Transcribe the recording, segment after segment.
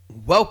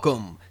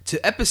Welcome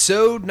to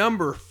episode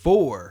number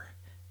 4.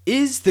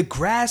 Is the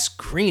grass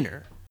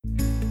greener?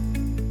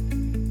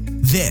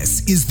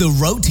 This is the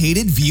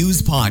Rotated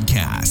Views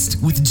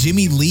Podcast with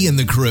Jimmy Lee and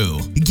the crew,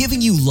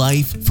 giving you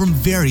life from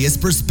various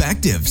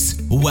perspectives.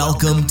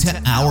 Welcome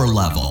to our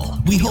level.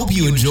 We hope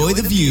you enjoy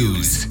the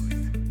views.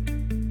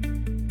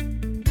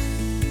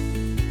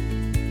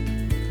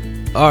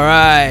 All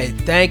right,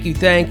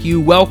 thank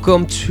you.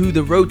 Welcome to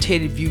the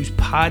Rotated Views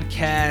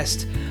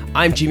Podcast.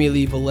 I'm Jimmy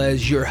Lee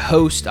Velez, your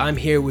host. I'm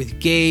here with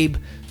Gabe,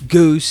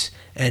 Goose,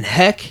 and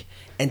Heck.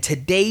 And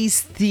today's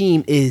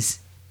theme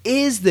is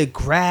the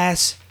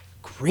grass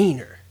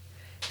greener?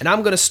 And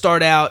I'm going to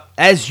start out,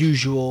 as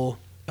usual,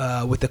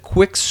 with a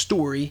quick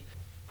story.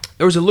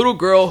 There was a little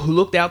girl who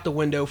looked out the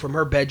window from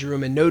her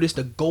bedroom and noticed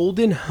a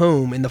golden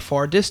home in the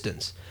far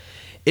distance.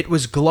 It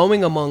was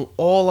glowing among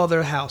all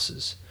other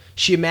houses.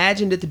 She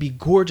imagined it to be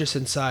gorgeous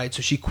inside,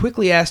 so she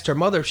quickly asked her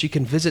mother if she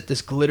can visit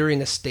this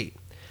glittering estate.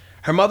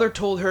 Her mother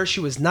told her she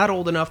was not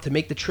old enough to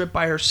make the trip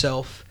by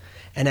herself,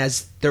 and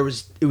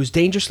it was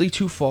dangerously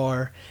too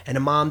far, and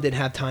her mom didn't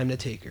have time to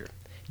take her.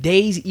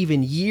 Days,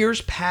 even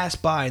years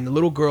passed by, and the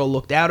little girl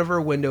looked out of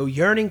her window,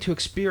 yearning to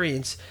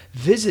experience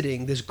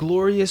visiting this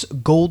glorious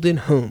golden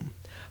home.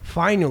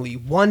 Finally,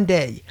 one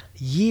day,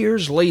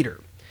 years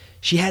later,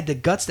 she had the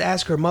guts to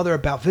ask her mother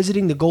about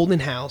visiting the golden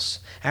house.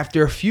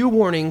 After a few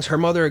warnings, her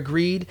mother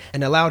agreed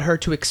and allowed her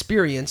to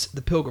experience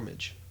the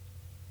pilgrimage.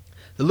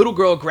 The little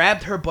girl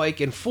grabbed her bike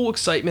in full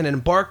excitement and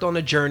embarked on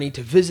a journey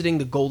to visiting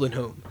the golden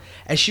home.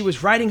 As she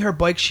was riding her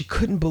bike, she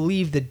couldn't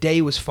believe the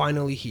day was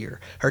finally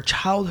here, her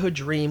childhood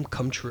dream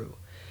come true.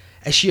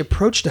 As she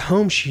approached the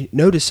home, she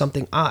noticed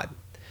something odd.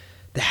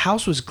 The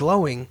house was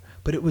glowing,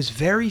 but it was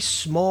very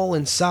small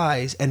in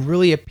size and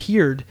really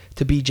appeared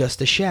to be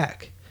just a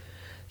shack.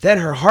 Then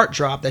her heart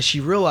dropped as she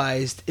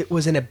realized it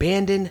was an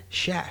abandoned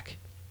shack.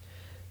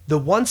 The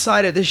one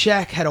side of the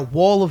shack had a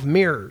wall of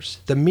mirrors.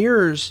 The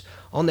mirrors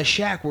on the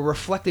shack were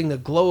reflecting the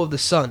glow of the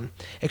sun.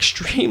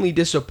 Extremely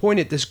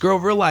disappointed, this girl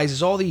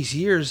realizes all these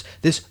years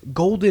this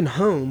golden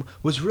home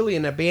was really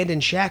an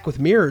abandoned shack with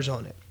mirrors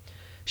on it.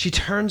 She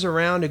turns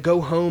around to go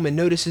home and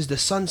notices the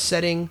sun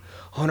setting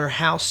on her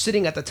house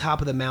sitting at the top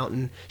of the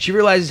mountain. She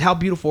realizes how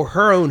beautiful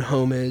her own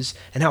home is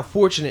and how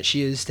fortunate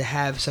she is to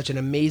have such an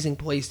amazing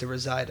place to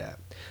reside at.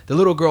 The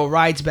little girl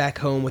rides back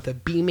home with a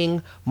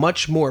beaming,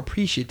 much more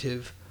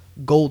appreciative,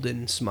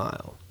 golden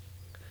smile.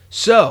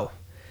 So,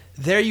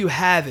 there you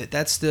have it.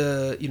 That's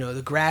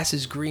the grass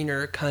is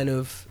greener kind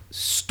of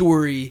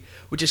story,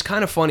 which is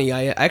kind of funny.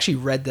 I actually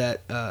read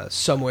that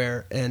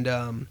somewhere, and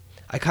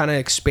I kind of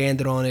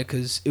expanded on it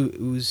because it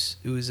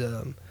was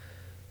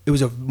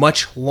a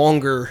much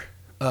longer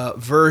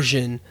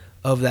version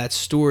of that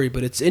story.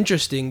 But it's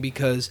interesting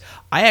because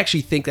I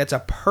actually think that's a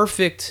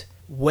perfect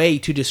way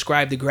to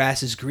describe the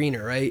grass is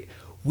greener, right?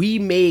 We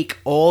make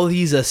all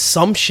these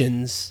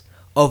assumptions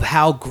of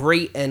how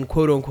great and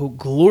quote-unquote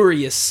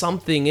glorious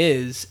something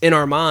is in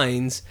our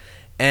minds,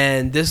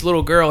 and this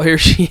little girl, here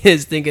she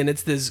is thinking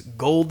it's this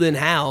golden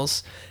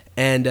house,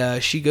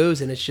 and she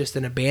goes and it's just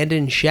an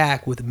abandoned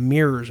shack with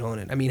mirrors on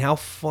it. I mean, how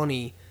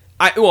funny,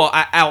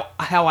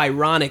 how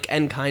ironic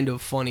and kind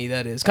of funny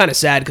that is. Kind of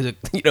sad because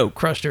it,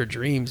 crushed her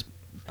dreams.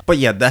 But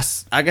yeah,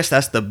 I guess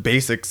that's the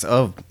basics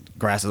of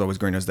grass is always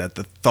greener, is that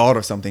the thought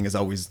of something is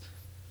always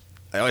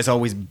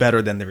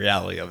better than the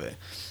reality of it.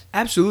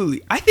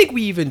 Absolutely. I think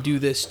we even do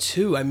this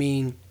too. I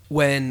mean,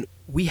 when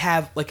we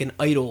have like an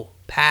idol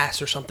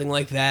pass or something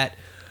like that,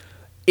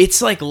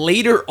 it's like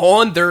later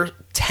on they're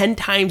 10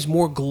 times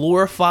more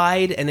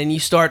glorified, and then you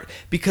start,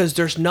 because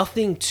there's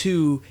nothing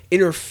to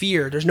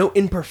interfere, there's no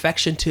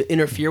imperfection to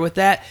interfere with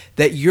that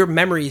your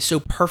memory is so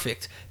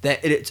perfect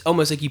that it's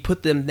almost like you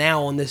put them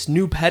now on this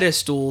new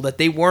pedestal that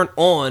they weren't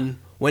on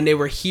when they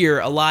were here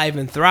alive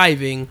and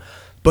thriving,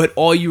 but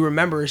all you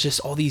remember is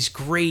just all these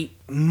great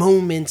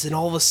moments, and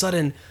all of a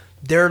sudden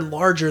they're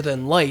larger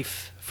than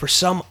life for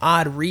some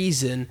odd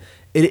reason.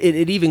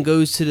 It even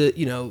goes to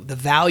the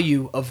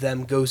value of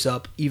them goes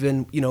up,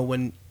 even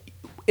when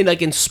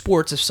in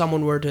sports, if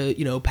someone were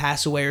to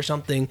pass away or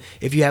something,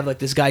 if you have like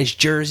this guy's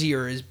jersey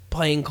or his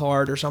playing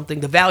card or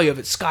something, the value of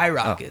it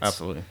skyrockets. Oh,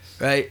 absolutely.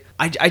 Right.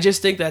 I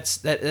just think that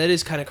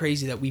is kind of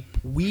crazy that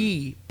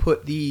we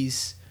put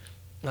these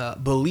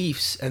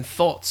beliefs and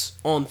thoughts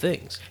on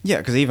things. Yeah,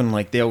 because even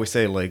like they always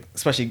say, like,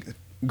 especially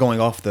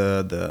going off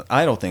the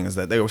idol thing, is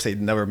that they always say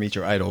never meet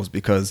your idols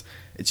because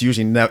it's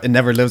usually it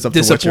never lives up to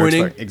what you're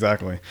expecting.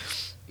 Exactly.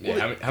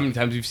 Yeah, how many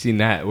times you've seen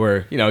that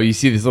where you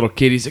see this little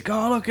kid, he's like,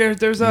 oh look,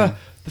 there's the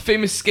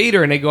famous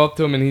skater, and they go up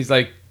to him and he's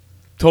like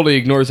totally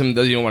ignores him,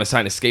 doesn't even want to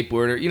sign a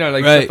skateboard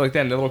or right. Stuff like that,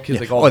 and the little kid's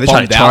like all they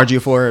try to charge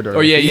you for it,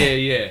 or yeah.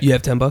 You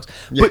have $10.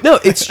 Yeah. But no,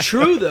 it's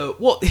true though.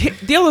 Well,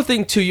 the other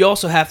thing too, you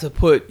also have to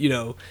put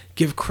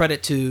give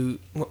credit to,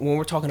 when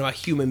we're talking about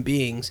human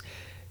beings,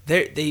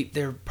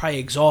 they're probably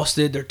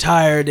exhausted, they're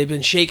tired, they've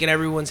been shaking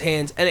everyone's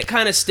hands, and it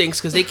kind of stinks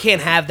because they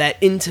can't have that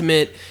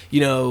intimate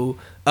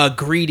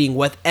greeting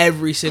with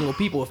every single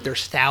people if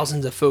there's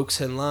thousands of folks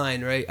in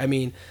line, right? I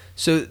mean,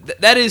 so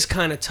that is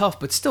kind of tough,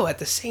 but still at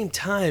the same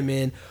time,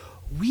 man,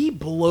 we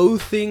blow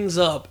things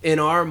up in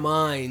our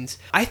minds.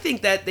 I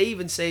think that they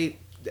even say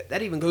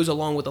that even goes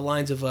along with the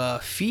lines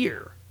of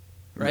fear,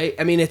 right?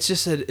 I mean, it's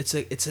just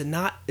it's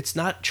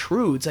not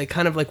true. It's like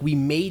kind of like we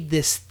made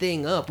this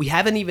thing up. We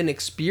haven't even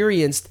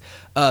experienced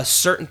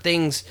certain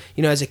things.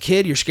 You know, as a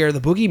kid, you're scared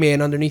of the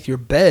boogeyman underneath your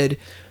bed.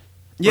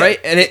 Yeah. Right,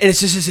 and it's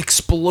just this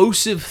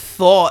explosive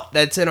thought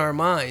that's in our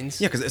minds.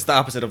 Yeah, because it's the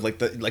opposite of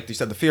like you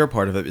said, the fear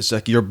part of it. It's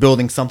like you're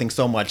building something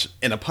so much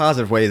in a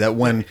positive way that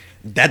when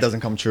that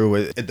doesn't come true,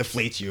 it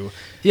deflates you.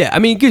 Yeah, I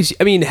mean, Goose,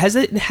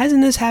 hasn't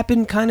this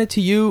happened kind of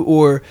to you,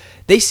 or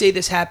they say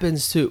this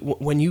happens to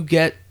when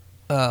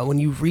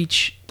you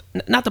reach,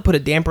 not to put a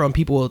damper on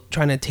people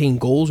trying to attain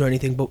goals or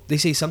anything, but they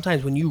say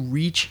sometimes when you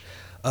reach,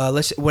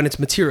 when it's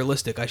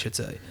materialistic, I should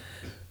say.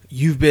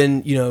 You've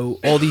been,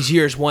 all these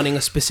years wanting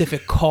a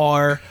specific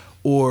car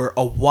or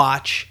a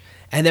watch,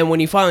 and then when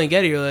you finally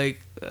get it, you're like,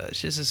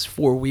 it's just this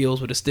 4 wheels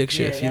with a stick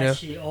shift, It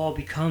actually all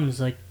becomes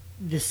like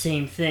the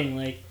same thing.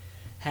 Like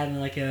having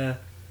like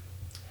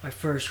my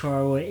first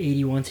car,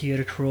 81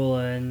 Toyota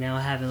Corolla, and now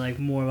having like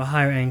more of a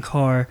higher end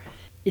car.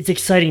 It's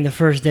exciting the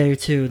first day or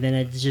two, then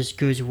it just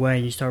goes away,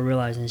 and you start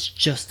realizing it's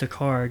just a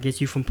car. It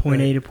gets you from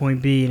point A to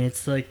point B, and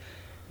it's like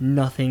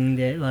nothing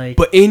that like.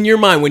 But in your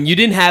mind, when you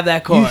didn't have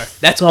that car,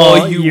 that's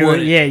all you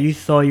wanted. Yeah, you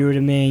thought you were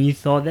the man. You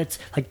thought that's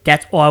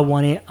all I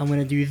wanted. I'm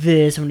gonna do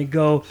this. I'm gonna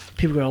go.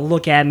 People are gonna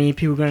look at me.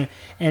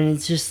 And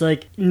it's just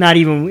like not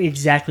even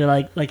exactly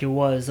like it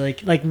was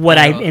like what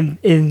I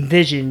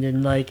envisioned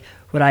and like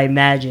what I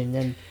imagined.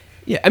 And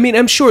yeah, I mean,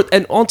 I'm sure.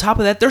 And on top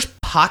of that, there's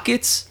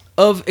pockets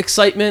of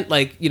excitement,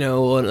 like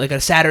like a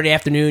Saturday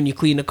afternoon, you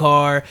clean the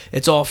car,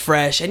 it's all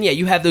fresh, and yeah,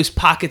 you have those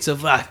pockets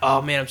of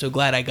oh man, I'm so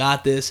glad I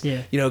got this.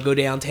 Yeah. Go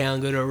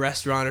downtown, go to a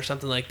restaurant or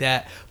something like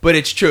that. But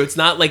it's true, it's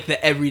not like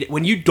the everyday.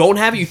 When you don't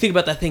have it, you think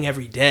about that thing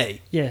every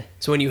day. Yeah.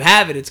 So when you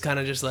have it, it's kind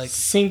of just like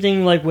same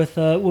thing like with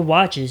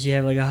watches. You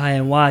have like a high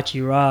end watch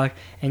you rock,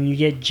 and you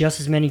get just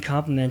as many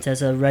compliments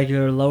as a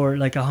regular lower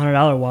like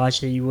 $100 watch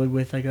that you would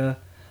with like a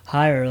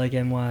higher like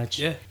end watch.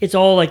 Yeah, it's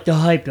all like the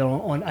hype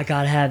on I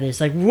gotta have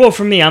this. Like, well,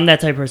 for me, I'm that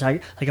type of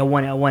person. I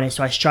want it,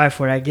 so I strive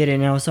for it. I get it,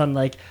 and all of a sudden,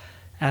 like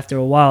after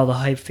a while, the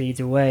hype fades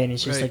away, and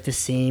it's just like the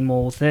same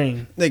old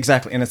thing.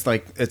 Exactly, and it's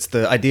like it's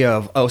the idea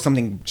of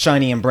something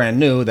shiny and brand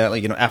new that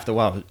like after a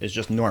while is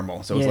just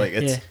normal. So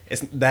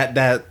it's that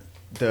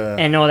the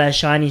and all that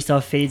shiny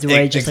stuff fades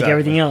away just like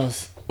everything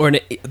else. Or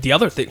the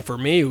other thing for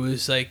me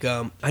was like,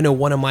 I know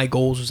one of my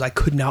goals was I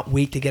could not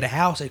wait to get a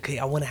house. Like, okay,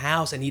 I want a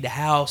house. I need a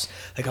house.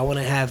 Like, I want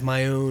to have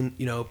my own,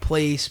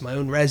 place, my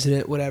own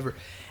resident, whatever.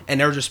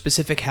 And there was a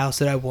specific house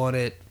that I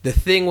wanted. The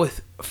thing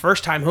with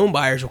first-time home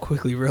buyers will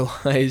quickly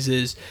realize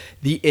is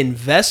the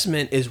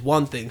investment is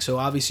one thing. So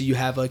obviously you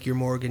have like your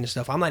mortgage and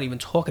stuff. I'm not even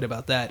talking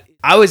about that.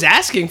 I was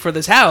asking for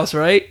this house,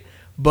 right?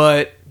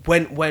 But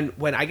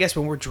when I guess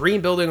when we're dream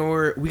building,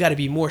 or we got to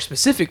be more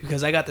specific,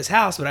 because I got this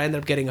house, but I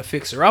ended up getting a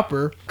fixer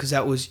upper because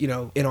that was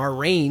in our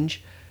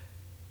range.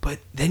 But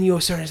then you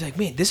start to like,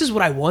 man, this is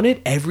what I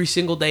wanted every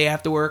single day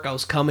after work. I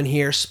was coming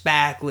here,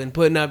 spackling,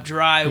 putting up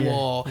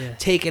drywall,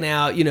 taking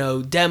out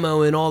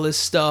demo and all this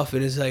stuff,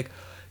 and it's like,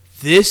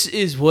 this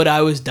is what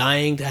I was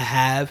dying to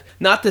have.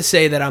 Not to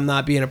say that I'm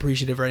not being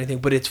appreciative or anything,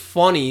 but it's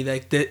funny.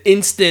 Like the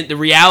instant the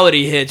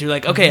reality hits, you're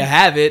like, okay, I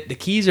have it. The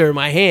keys are in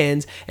my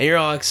hands, and you're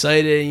all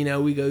excited.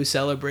 We go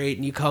celebrate,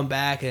 and you come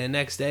back, and the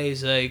next day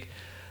is like,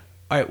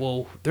 all right,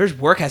 well, there's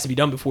work has to be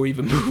done before you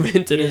even move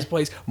into this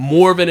place.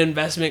 More of an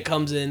investment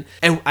comes in,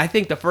 and I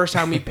think the first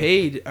time we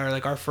paid, or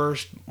like our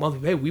first month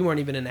we paid, we weren't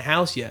even in the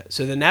house yet.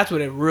 So then that's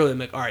when it really, I'm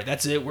like, all right,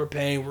 that's it. We're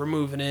paying. We're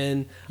moving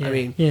in.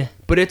 Yeah.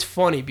 But it's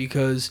funny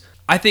because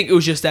I think it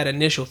was just that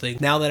initial thing.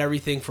 Now that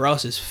everything for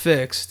us is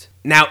fixed,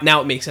 now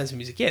it makes sense to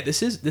me. He's like, yeah,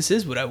 this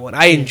is what I want.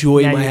 I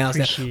enjoy my house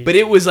now. But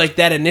it was like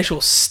that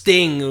initial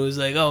sting. It was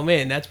like, oh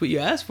man, that's what you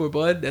asked for,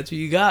 bud. That's what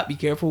you got. Be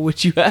careful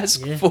what you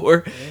ask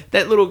for. Yeah.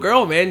 That little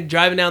girl, man,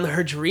 driving down to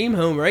her dream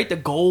home, right? The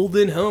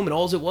golden home, and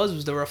all it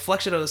was the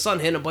reflection of the sun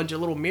hitting a bunch of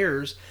little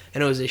mirrors,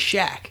 and it was a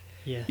shack.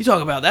 Yeah. You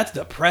talk about that's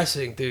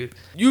depressing, dude.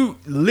 You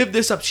lived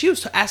this up. She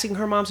was asking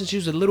her mom since she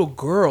was a little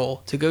girl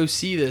to go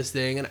see this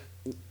thing, and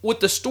what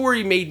the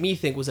story made me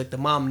think was like the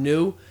mom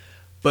knew,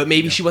 but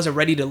maybe she wasn't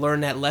ready to learn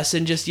that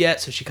lesson just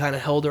yet, so she kind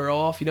of held her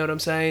off. You know what I'm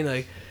saying?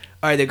 Like,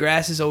 all right, the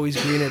grass is always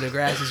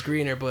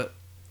greener, but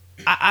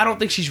I don't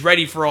think she's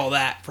ready for all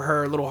that, for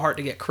her little heart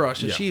to get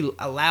crushed. So she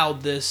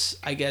allowed this,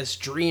 I guess,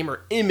 dream or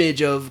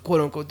image of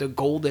quote unquote the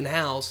golden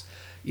house,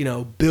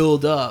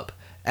 build up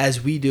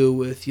as we do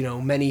with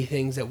many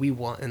things that we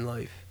want in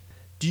life.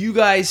 Do you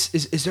guys?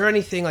 Is there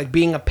anything like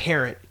being a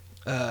parent,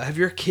 have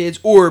your kids,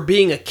 or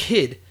being a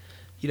kid?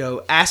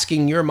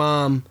 Asking your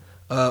mom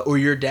or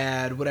your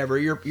dad, whatever,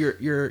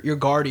 your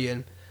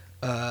guardian,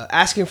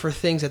 asking for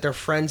things that their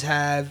friends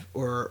have,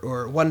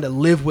 or wanting to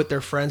live with their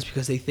friends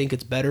because they think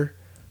it's better,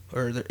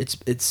 or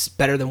it's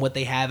better than what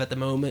they have at the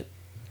moment.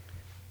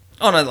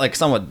 On a like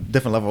somewhat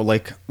different level,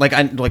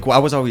 I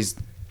was always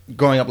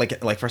growing up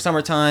like for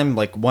summertime,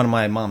 like one of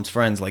my mom's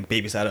friends like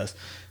babysat us.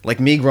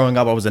 Like me growing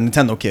up, I was a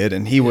Nintendo kid,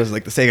 and he was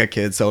like the Sega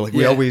kid. So like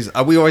we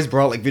always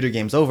brought like video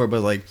games over, but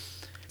like.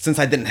 since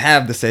I didn't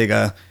have the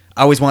Sega,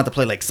 I always wanted to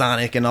play like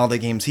Sonic and all the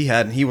games he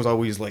had, and he was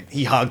always like,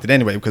 he hogged it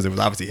anyway because it was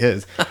obviously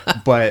his.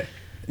 But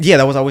yeah,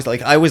 that was always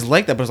like, I always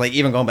liked that, but it's like,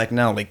 even going back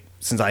now, like,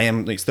 since I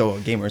am like still a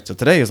gamer till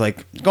today, is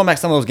like, going back,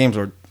 some of those games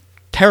were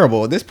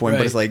terrible at this point,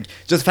 but it's like,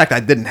 just the fact that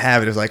I didn't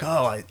have it is like,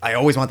 oh, I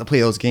always wanted to play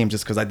those games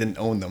just because I didn't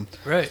own them.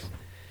 Right.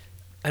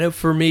 I know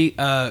for me,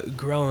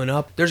 growing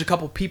up, there's a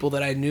couple people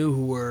that I knew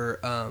who were,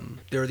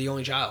 they were the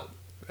only child,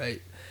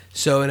 right?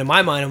 So, and in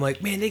my mind, I'm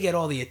like, man, they get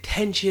all the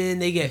attention.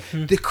 They get,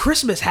 the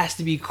Christmas has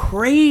to be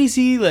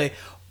crazy. Like,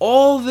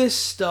 all this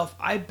stuff.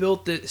 I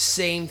built the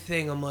same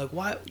thing. I'm like,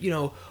 why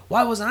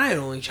wasn't I an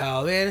only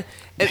child, man?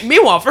 And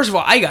meanwhile, first of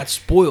all, I got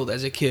spoiled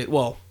as a kid.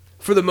 Well,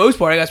 for the most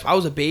part, I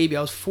was a baby.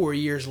 I was 4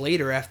 years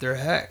later after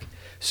Heck.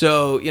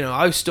 So,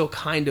 I was still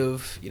kind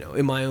of,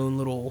 in my own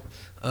little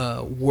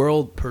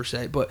world per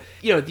se. But,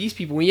 these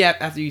people,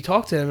 after you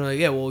talk to them, they're like,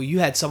 yeah, well, you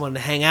had someone to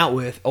hang out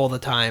with all the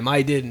time.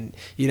 I didn't.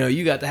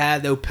 You got to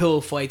have those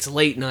pillow fights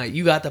late night.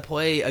 You got to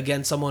play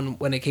against someone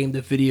when it came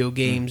to video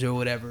games or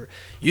whatever.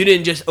 You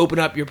didn't just open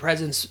up your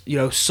presents,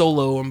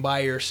 solo and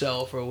by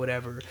yourself or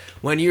whatever.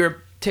 When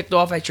you're ticked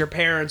off at your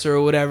parents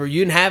or whatever,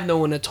 you didn't have no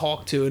one to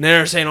talk to. And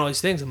they're saying all these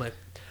things. I'm like,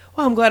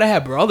 well, I'm glad I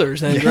have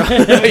brothers then, bro.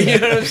 You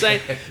know what I'm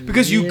saying?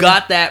 Because you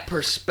got that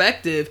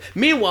perspective.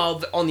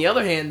 Meanwhile, on the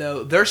other hand,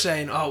 though, they're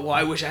saying, oh, well,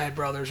 I wish I had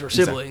brothers or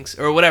siblings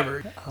or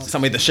whatever.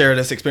 Somebody to share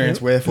this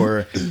experience with,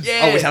 or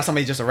always have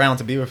somebody just around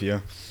to be with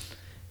you.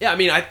 Yeah, I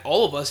mean,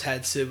 all of us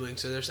had siblings,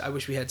 so I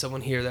wish we had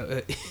someone here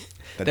that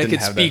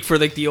could speak for,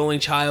 like, the only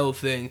child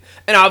thing.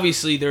 And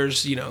obviously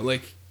there's,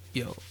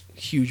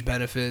 huge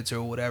benefits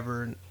or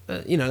whatever.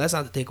 That's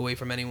not to take away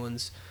from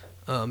anyone's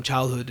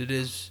childhood. It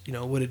is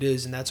what it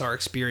is, and that's our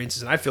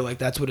experiences, and I feel like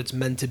that's what it's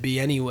meant to be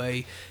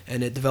anyway,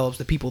 and it develops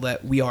the people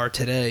that we are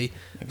today.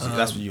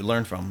 That's what you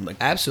learn from, like,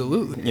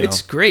 absolutely.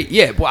 It's great.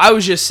 Yeah, well, I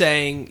was just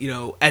saying,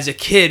 as a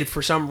kid,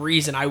 for some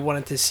reason I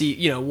wanted to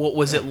see what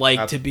was it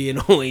like to be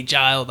an only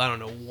child. I don't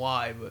know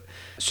why, but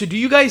so do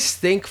you guys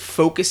think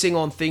focusing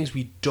on things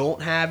we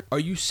don't have, are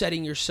you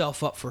setting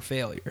yourself up for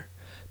failure?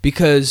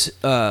 Because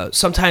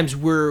sometimes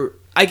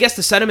I guess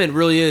the sentiment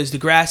really is the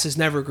grass is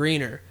never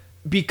greener,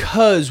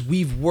 because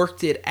we've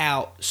worked it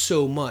out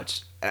so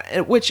much,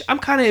 which I'm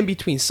kind of in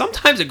between.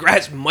 Sometimes the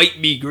grass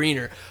might be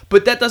greener,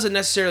 but that doesn't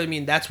necessarily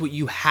mean that's what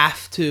you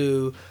have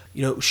to,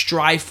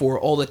 strive for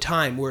all the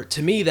time. Where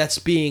to me, that's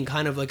being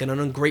kind of like an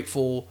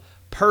ungrateful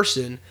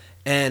person.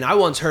 And I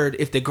once heard,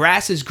 if the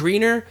grass is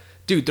greener,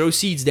 dude, throw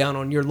seeds down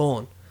on your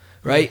lawn,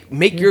 right?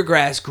 Make your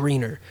grass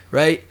greener,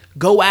 right?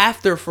 Go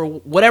after for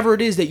whatever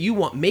it is that you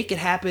want. Make it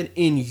happen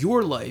in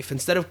your life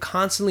instead of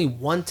constantly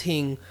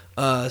wanting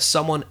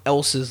someone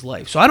else's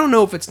life. So I don't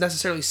know if it's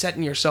necessarily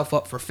setting yourself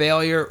up for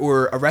failure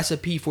or a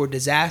recipe for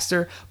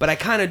disaster, but I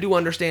kind of do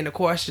understand the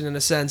question in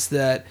the sense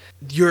that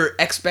your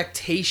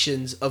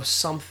expectations of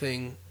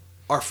something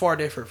are far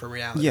different from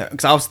reality. Yeah,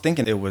 because I was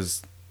thinking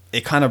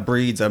it kind of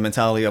breeds a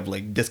mentality of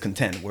like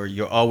discontent, where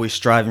you're always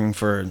striving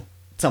for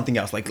something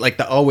else, like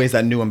the always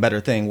that new and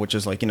better thing, which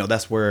is like,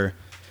 that's where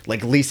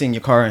like leasing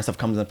your car and stuff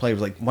comes into play. It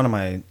was like one of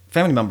my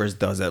family members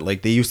does that.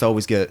 Like, they used to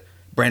always get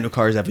brand new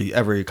cars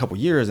every couple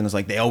years, and it's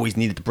like they always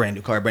needed the brand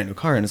new car,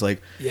 and it's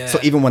like, so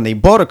even when they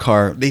bought a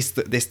car, they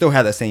still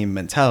had that same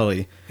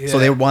mentality. So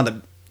they would want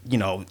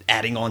to,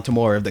 adding on to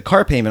more of the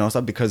car payment and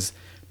stuff, because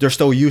they're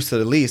still used to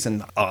the lease,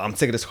 and I'm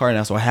sick of this car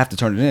now, so I have to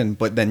turn it in.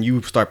 But then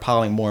you start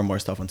piling more and more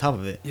stuff on top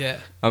of it. Yeah,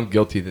 I'm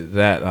guilty of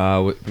that.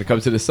 When it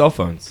comes to the cell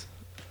phones,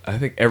 I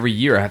think every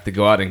year I have to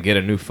go out and get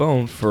a new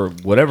phone for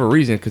whatever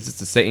reason, because it's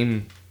the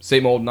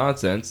same old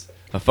nonsense.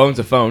 A phone's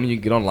a phone. You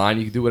can get online.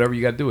 You can do whatever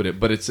you got to do with it.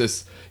 But it's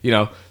just,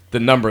 the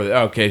number.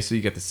 Okay, so you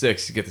get the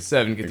 6, you get the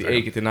 7, you get the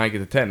 8, get the 9, get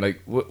the 10. Like,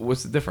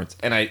 what's the difference?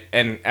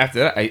 And after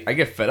that, I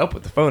get fed up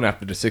with the phone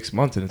after the 6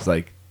 months, and it's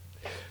like,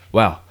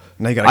 wow.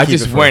 Now you gotta I keep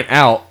just it went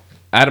out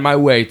of my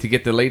way to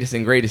get the latest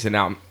and greatest, and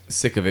now I'm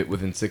sick of it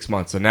within 6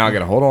 months. So now I got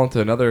to hold on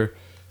to another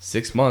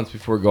 6 months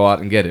before I go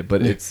out and get it.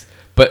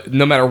 But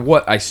no matter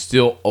what, I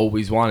still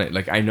always want it.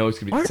 Like, I know it's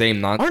gonna be the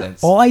same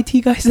nonsense. Aren't all IT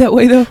guys that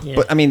way though? Yeah.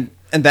 But I mean,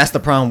 and that's the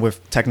problem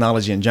with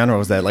technology in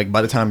general, is that like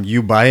by the time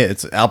you buy it,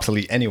 it's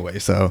obsolete anyway.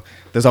 So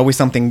there's always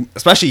something,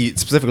 especially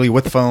specifically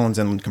with phones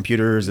and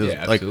computers.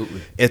 Absolutely.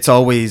 Like, it's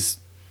always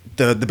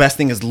the best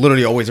thing is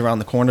literally always around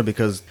the corner,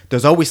 because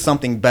there's always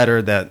something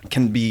better that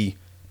can be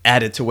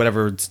added to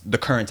whatever the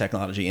current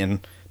technology.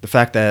 And the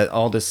fact that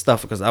all this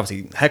stuff, because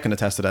obviously Heck can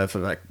attest to that, for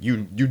like you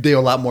deal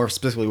a lot more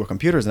specifically with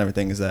computers and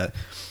everything, is that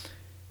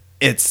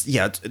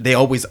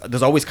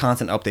there's always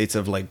constant updates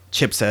of like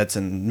chipsets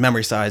and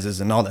memory sizes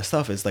and all that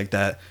stuff. It's like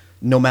that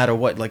no matter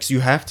what, like, so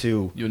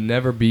you'll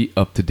never be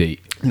up to date.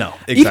 No,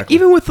 exactly.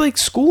 Even with like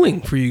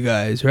schooling for you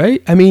guys,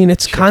 right? I mean,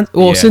 it's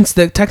since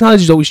the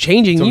technology is always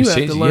changing, you have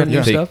to learn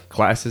new stuff.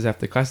 Classes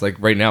after class. Like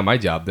right now, my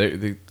job,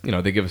 they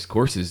give us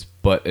courses,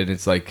 and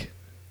it's like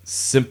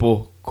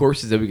simple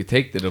courses that we could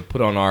take that'll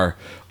put on our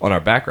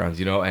backgrounds,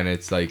 and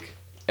it's like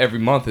every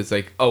month it's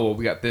like, oh well,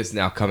 we got this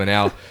now coming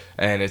out,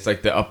 and it's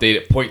like the update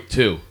at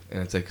 0.2,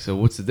 and it's like, so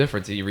what's the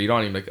difference? And you read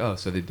on, and you're like, oh,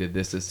 so they did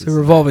this. It's a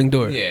revolving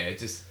door. Yeah,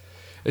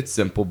 it's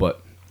simple,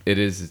 but it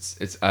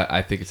is.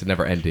 I think it's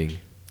never ending.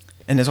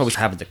 And there's always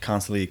having to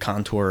constantly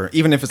contour,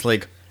 even if it's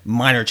like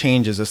minor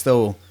changes, there's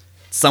still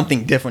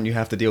something different you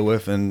have to deal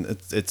with. And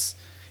it's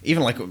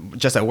even like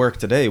just at work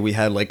today, we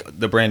had like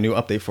the brand new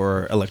update for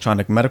our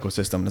electronic medical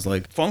system. It's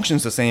like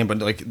functions the same, but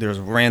like there's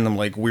random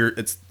like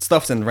weird,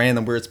 stuff's in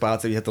random weird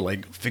spots that you have to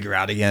like figure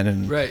out again.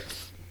 And Right.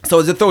 so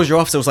it throws you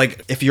off. So it's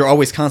like if you're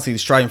always constantly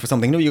striving for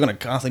something new, you're going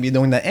to constantly be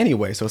doing that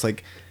anyway. So it's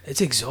like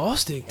It's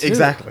exhausting, too.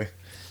 exactly.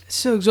 It's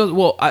so exhausting.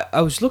 Well,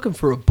 I was looking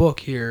for a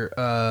book here.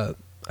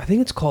 I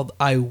think it's called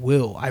I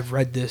Will. I've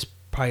read this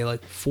probably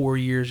like 4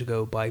 years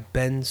ago by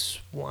Ben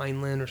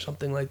Swineland or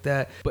something like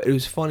that. But it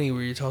was funny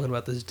where you're talking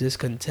about this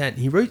discontent.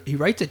 He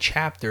writes a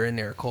chapter in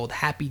there called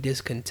Happy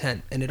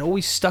Discontent, and it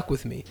always stuck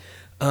with me.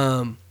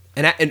 And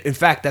in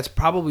fact, that's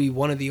probably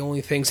one of the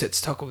only things that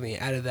stuck with me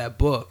out of that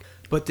book.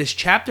 But this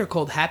chapter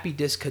called Happy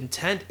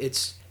Discontent,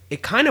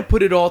 it kind of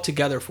put it all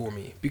together for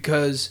me,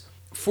 because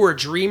for a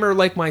dreamer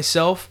like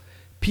myself,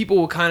 people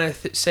will kind of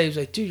say, it's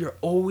like, dude, you're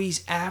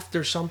always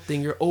after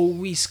something.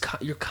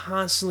 You're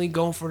constantly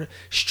going for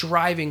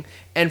striving.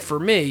 And for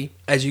me,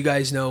 as you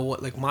guys know,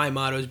 what like my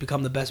motto is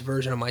become the best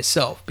version of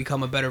myself,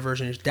 become a better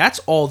version. That's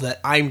all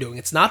that I'm doing.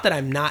 It's not that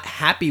I'm not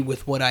happy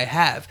with what I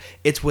have.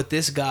 It's what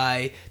this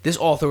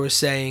author was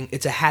saying.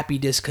 It's a happy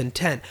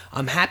discontent.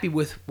 I'm happy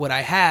with what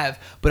I have,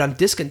 but I'm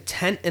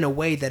discontent in a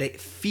way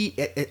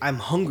that I'm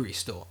hungry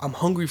still. I'm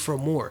hungry for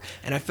more.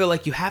 And I feel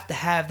like you have to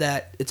have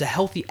that. It's a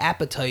healthy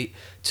appetite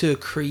to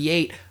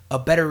create a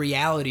better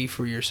reality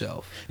for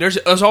yourself. There's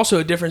also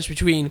a difference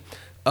between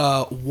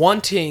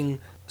wanting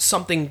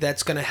something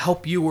that's going to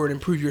help you or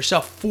improve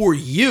yourself for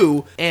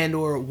you, and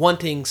or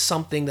wanting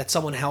something that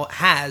someone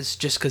has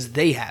just because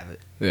they have it.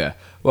 Yeah.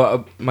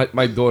 Well,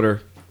 my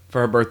daughter, for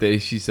her birthday,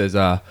 she says,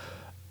 I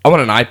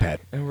want an iPad.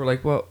 And we're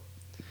like, well,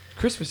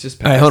 Christmas just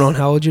passed. All right, hold on.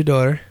 How old's your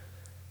daughter?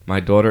 My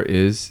daughter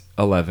is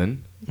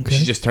 11. Okay.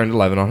 She just turned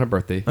 11 on her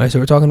birthday. All right, so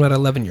we're talking about an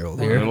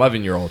 11-year-old here. An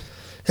 11-year-old.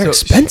 They're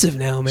expensive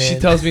now, man. She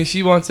tells me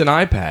she wants an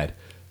iPad.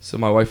 So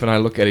my wife and I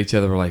look at each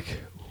other. We're like,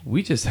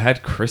 we just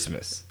had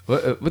Christmas.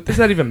 What does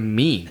that even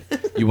mean?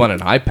 You want an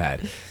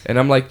iPad? And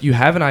I'm like, you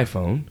have an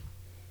iPhone.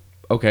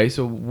 Okay,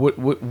 so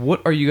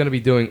what are you going to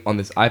be doing on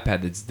this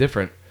iPad that's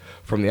different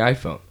from the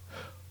iPhone?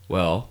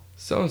 Well,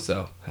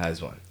 so-and-so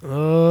has one.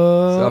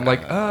 So I'm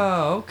like,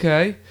 oh,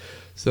 okay.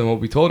 So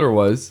what we told her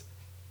was,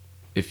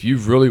 if you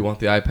really want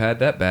the iPad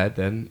that bad,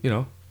 then,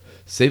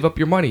 save up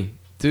your money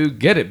to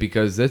get it,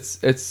 because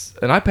it's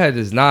an iPad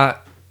is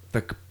not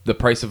the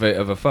price of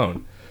a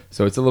phone.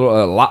 So it's a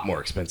lot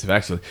more expensive,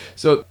 actually.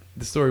 So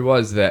the story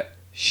was that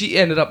she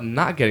ended up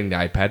not getting the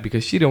iPad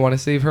because she didn't want to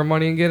save her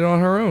money and get it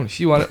on her own.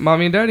 She wanted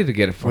mommy and daddy to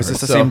get it for her. Was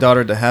this the same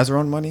daughter that has her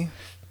own money?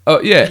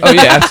 Oh, yeah,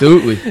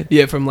 absolutely.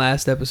 Yeah, from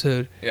last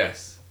episode.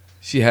 Yes.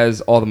 She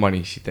has all the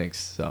money, she thinks.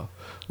 So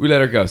we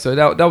let her go. So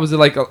that was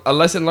like a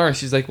lesson learned.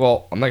 She's like,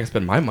 well, I'm not going to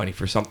spend my money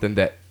for something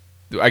that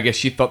I guess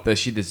she thought that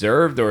she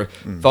deserved, or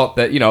thought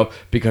that,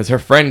 because her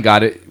friend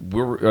got it,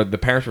 the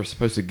parents were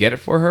supposed to get it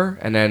for her.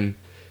 And then,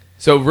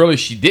 so really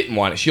she didn't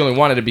want it. She only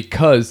wanted it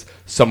because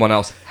someone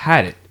else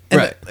had it.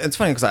 And Right. It's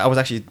funny because I was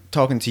actually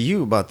talking to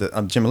you about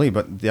Jimmy Lee,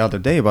 but the other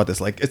day about this.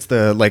 Like, it's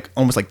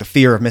almost like the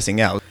fear of missing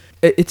out.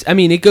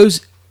 It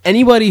goes,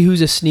 anybody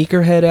who's a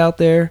sneakerhead out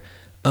there,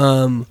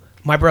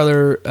 my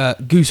brother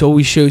Goose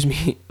always shows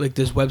me like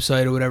this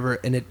website or whatever,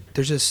 and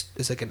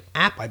it's like an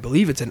app, I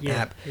believe it's an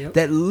app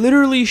that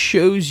literally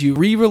shows you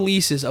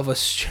re-releases of a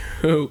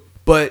show.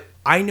 But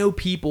I know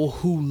people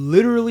who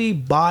literally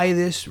buy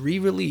this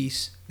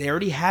re-release. They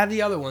already have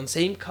the other one,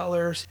 same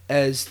colors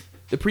as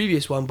the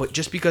previous one, but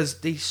just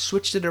because they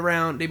switched it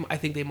around, I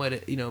think they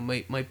might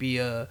might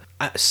be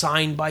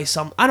signed by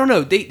some. I don't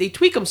know. They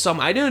tweak them some.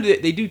 I know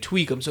they do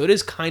tweak them, so it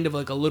is kind of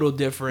like a little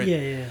different.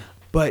 Yeah.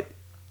 But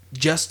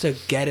just to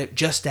get it,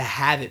 just to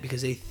have it,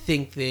 because they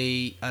think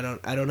I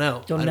don't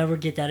know. They'll never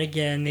get that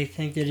again. They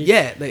think that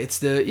it's...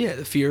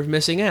 the fear of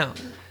missing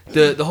out.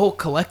 The whole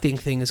collecting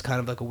thing is kind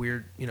of like a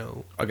weird,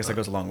 I guess that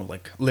goes along with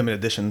like limited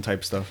edition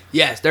type stuff.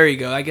 Yes, there you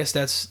go. I guess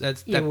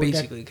that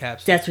basically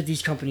caps. That's what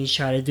these companies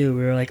try to do.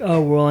 We're like,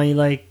 we're only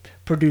like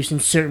producing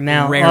certain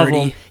amount Rarity.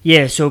 of them.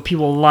 Yeah, so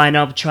people line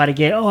up, try to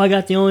get, I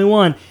got the only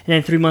one, and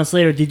then 3 months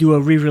later they do a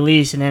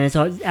re-release, and then it's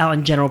out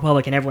in general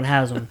public, and everyone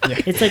has them.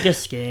 It's like a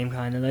scam,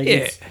 kind of. Like,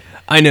 yeah.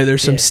 I know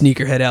there's some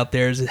sneakerhead out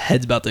there. His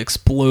head's about to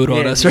explode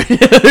on us right now.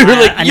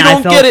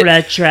 I fell for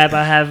that trap.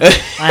 I have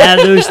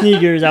those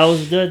sneakers. I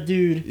was the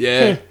dude.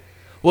 Yeah.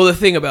 Well, the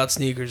thing about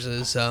sneakers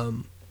is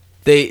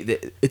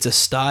it's a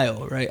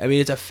style, right? I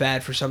mean, it's a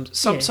fad for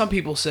some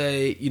people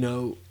say,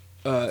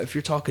 if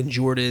you're talking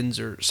Jordans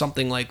or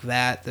something like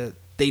that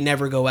they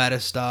never go out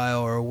of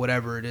style or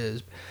whatever it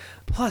is.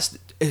 Plus,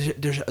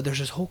 there's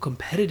this whole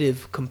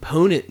competitive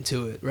component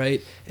to it,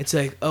 right? It's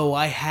like,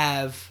 I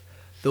have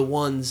the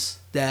ones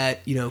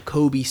that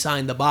Kobe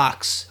signed the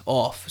box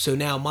off, so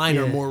now mine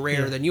are more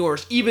rare than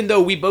yours, even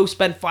though we both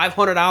spent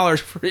 $500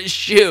 for his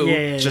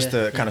shoe, just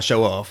to kind of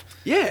show off.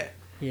 I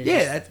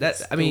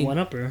mean,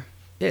 one-upper.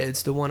 Yeah,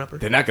 it's the one-upper.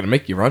 They're not going to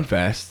make you run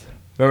fast.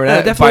 Remember No,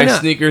 that? definitely Buy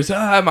not. sneakers.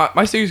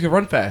 My sneakers can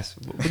run fast.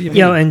 What do you mean?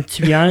 Yo, and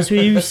to be honest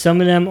with you,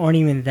 some of them aren't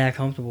even that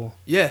comfortable.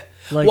 Yeah.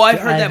 Like, Well, I've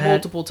heard I've that had-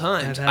 multiple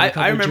times. I've had a I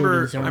couple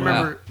remember. Jordans in I my-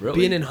 remember Wow, really?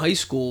 being in high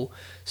school.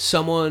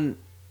 Someone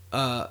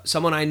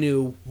I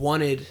knew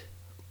wanted.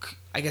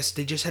 I guess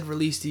they just had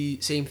released the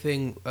same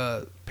thing,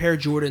 pair of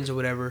Jordans or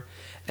whatever.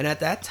 And at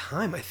that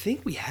time, I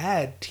think we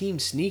had team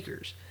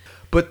sneakers,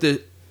 but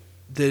the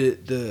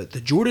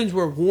Jordans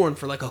were worn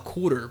for like a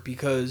quarter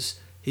because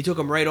he took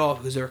them right off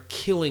because they were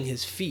killing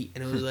his feet,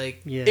 and it was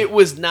like Yeah. it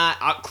was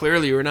not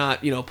clearly we're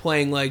not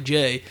playing like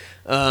Jay,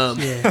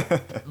 Yeah.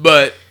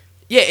 but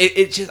yeah,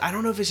 it just I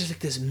don't know if it's just like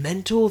this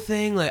mental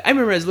thing. Like I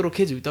remember as little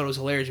kids we thought it was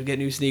hilarious. We get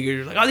new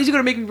sneakers, like oh these are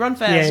gonna make me run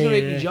fast, Yeah, it's gonna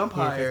yeah, make me yeah. jump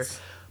Yeah, higher. that's-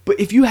 But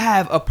if you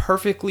have a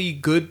perfectly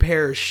good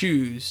pair of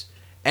shoes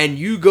and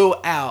you go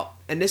out,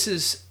 and this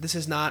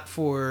is not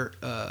for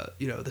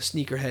the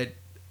sneakerhead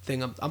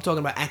thing. I'm talking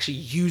about actually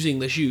using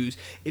the shoes.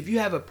 If you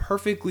have a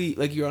perfectly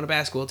like you're on a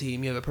basketball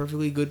team, you have a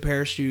perfectly good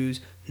pair of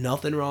shoes,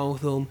 nothing wrong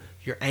with them.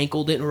 Your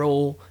ankle didn't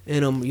roll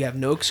in them. You have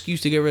no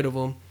excuse to get rid of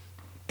them,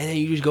 and then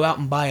you just go out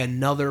and buy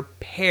another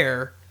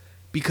pair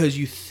because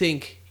you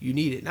think you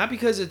need it, not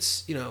because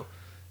it's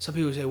Some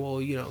people say,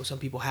 well, some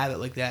people have it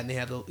like that and they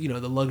have the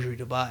the luxury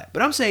to buy it.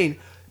 But I'm saying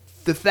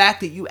the fact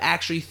that you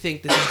actually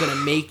think this is going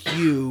to make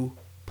you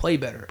play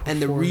better,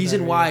 and the Perform reason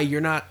better, why yeah. you're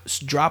not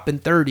dropping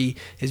 30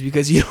 is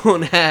because you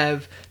don't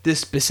have this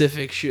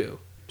specific shoe.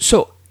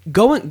 So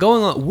going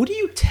on, what do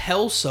you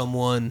tell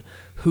someone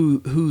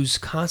who's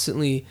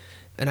constantly,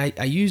 and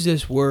I use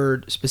this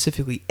word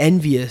specifically,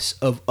 envious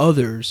of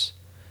others,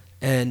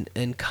 and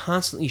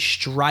constantly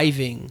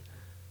striving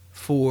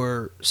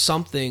for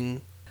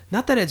something?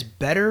 Not that it's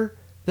better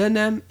than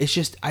them. It's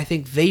just I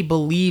think they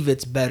believe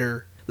it's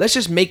better. Let's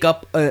just make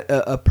up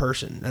a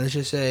person. Let's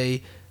just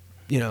say,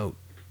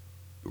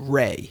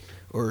 Ray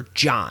or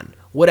John,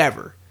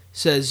 whatever.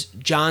 Says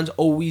John's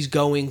always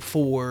going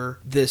for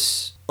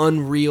this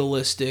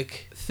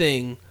unrealistic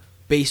thing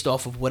based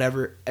off of what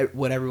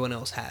everyone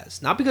else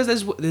has. Not because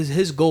that's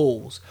his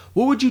goals.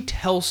 What would you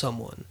tell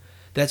someone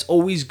that's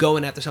always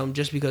going after something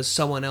just because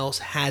someone else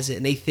has it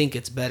and they think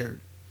it's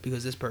better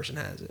because this person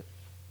has it?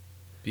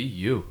 Be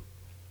you.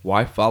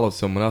 Why follow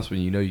someone else when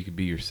you know you could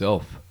be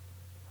yourself?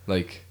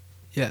 Like,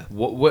 Yeah.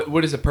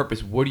 what is the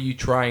purpose? What are you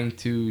trying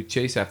to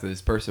chase after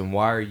this person?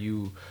 Why are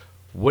you?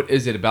 What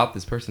is it about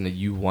this person that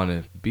you want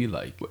to be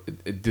like?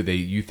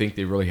 You think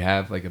they really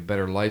have like a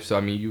better life? So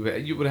I mean,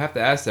 you would have to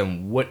ask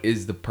them, what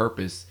is the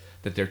purpose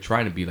that they're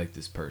trying to be like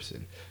this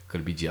person?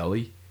 Could it be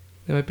jelly?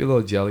 There might be a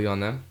little jelly on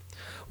them.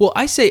 Well,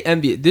 I say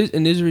envious,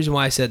 and there's a reason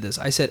why I said this.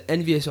 I said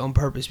envious on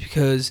purpose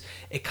because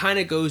it kind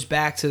of goes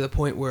back to the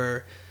point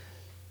where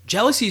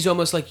jealousy is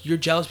almost like you're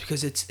jealous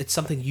because it's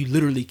something you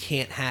literally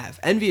can't have.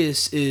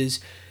 Envious is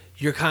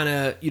you're kind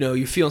of,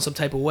 you're feeling some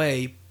type of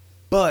way,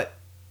 but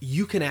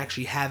you can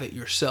actually have it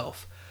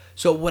yourself.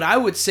 So what I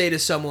would say to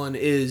someone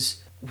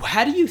is,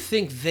 how do you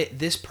think that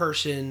this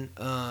person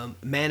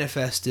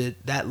manifested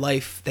that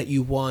life that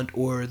you want,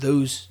 or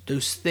those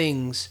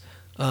things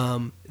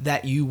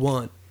that you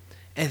want?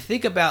 And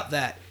think about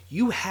that.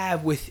 You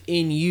have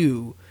within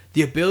you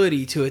the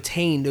ability to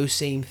attain those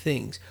same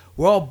things.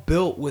 We're all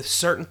built with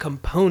certain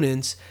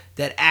components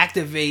that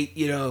activate,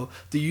 the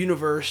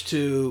universe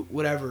to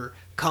whatever,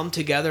 come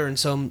together in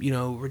some,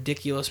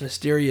 ridiculous,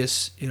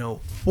 mysterious,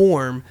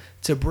 form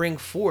to bring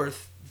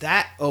forth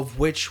that of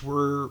which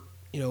we're,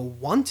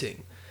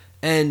 wanting.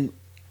 And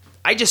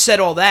I just said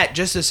all that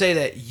just to say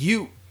that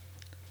you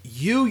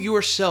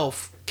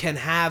yourself can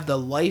have the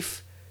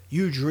life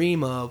you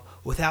dream of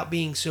without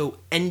being so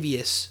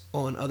envious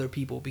on other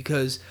people,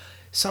 because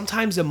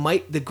sometimes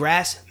the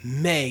grass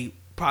may,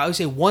 probably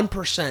say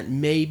 1%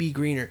 may be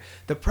greener.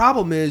 The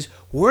problem is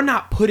we're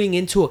not putting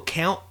into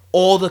account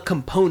all the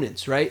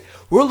components, right?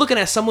 We're looking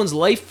at someone's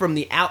life from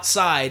the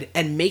outside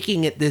and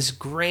making it this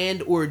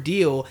grand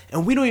ordeal,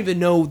 and we don't even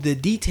know the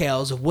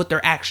details of what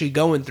they're actually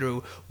going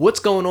through, what's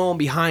going on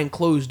behind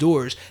closed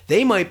doors.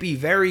 They might be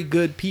very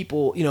good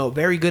people,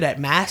 very good at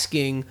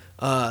masking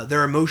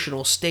their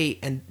emotional state,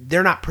 and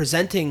they're not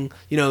presenting,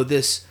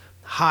 this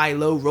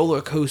high-low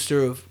roller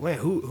coaster of, man,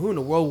 who in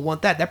the world would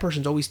want that? That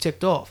person's always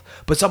ticked off.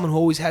 But someone who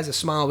always has a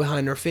smile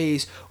behind their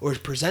face or is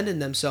presenting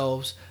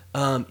themselves,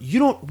 we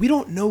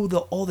don't know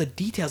all the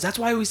details. That's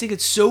why I always think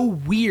it's so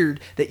weird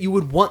that you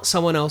would want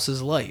someone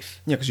else's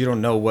life. Yeah, because you don't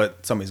know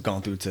what somebody's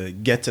gone through to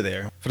get to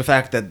there. For the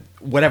fact that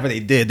whatever they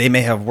did, they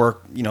may have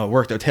worked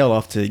their tail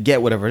off to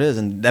get whatever it is,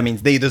 and that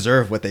means they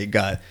deserve what they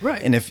got.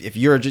 Right. And if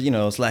you're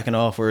just slacking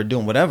off or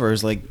doing whatever,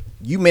 it's like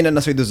you may not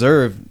necessarily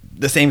deserve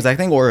the same exact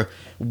thing, or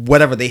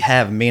whatever they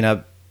have may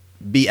not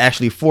be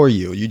actually for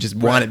you. You just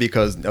want it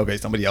because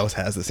somebody else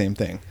has the same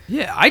thing.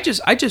 Yeah,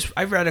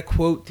 I read a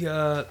quote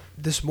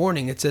this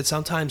morning. It said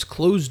sometimes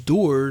closed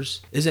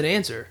doors is an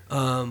answer,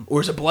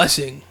 or is a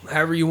blessing,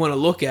 however you want to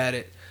look at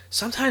it.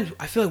 Sometimes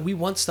I feel like we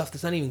want stuff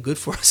that's not even good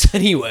for us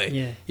anyway.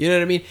 Yeah. You know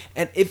what I mean?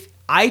 And if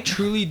I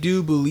truly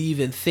do believe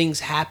in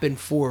things happen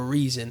for a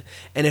reason.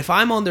 And if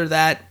I'm under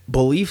that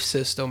belief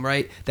system,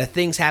 right, that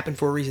things happen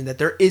for a reason, that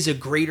there is a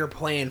greater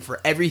plan for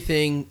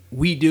everything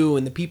we do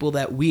and the people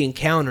that we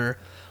encounter,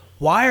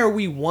 why are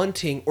we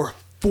wanting or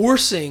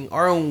forcing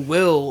our own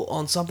will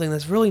on something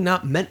that's really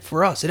not meant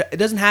for us? It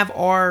doesn't have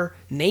our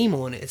name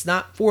on it. It's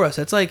not for us.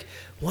 It's like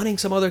wanting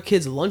some other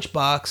kid's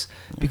lunchbox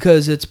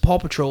because it's Paw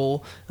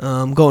Patrol.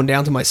 Going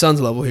down to my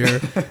son's level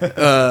here,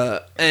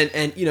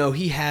 and you know,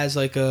 he has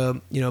like a,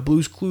 you know,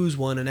 Blue's Clues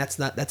one, and that's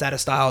out of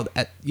style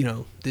at, you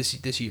know,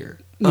 this year.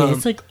 Yeah,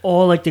 it's like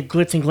all like the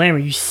glitz and glamour.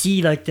 You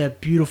see like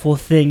that beautiful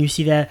thing, you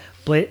see that,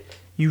 but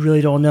you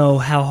really don't know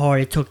how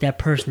hard it took that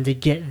person to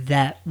get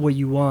that what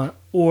you want,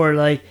 or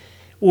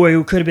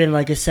it could have been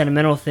like a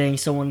sentimental thing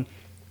someone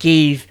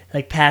gave,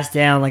 like passed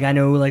down. Like I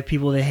know like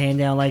people that hand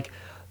down, like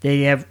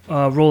they have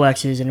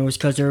Rolexes, and it was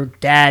because their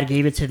dad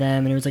gave it to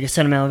them, and it was like a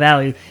sentimental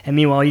value. And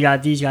meanwhile, you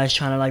got these guys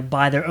trying to like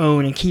buy their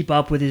own and keep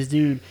up with this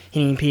dude.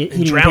 He didn't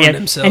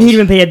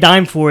even pay a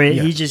dime for it.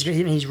 Yeah.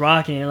 He's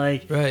rocking it,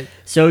 like, right.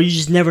 So you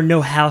just never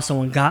know how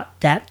someone got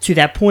that to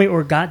that point,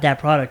 or got that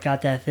product,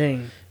 got that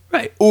thing.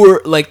 Right,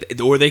 or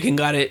they can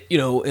got it, you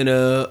know, in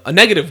a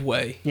negative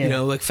way, you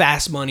know, like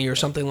fast money or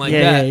something like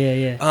that.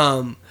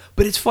 Yeah.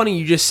 But it's funny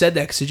you just said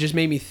that, because it just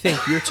made me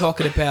think. You're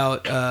talking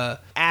about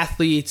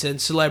athletes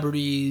and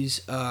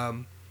celebrities,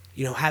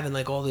 you know, having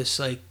like all this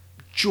like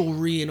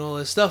jewelry and all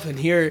this stuff, and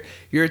here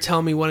you're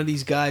telling me one of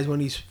these guys, one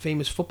of these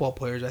famous football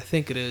players, I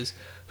think it is,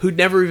 who'd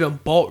never even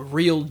bought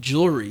real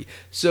jewelry.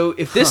 So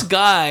if this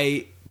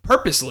guy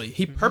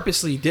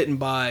purposely didn't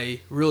buy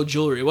real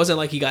jewelry. It wasn't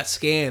like he got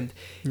scammed.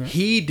 Yeah.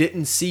 He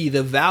didn't see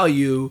the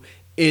value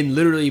in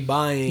literally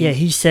buying. Yeah,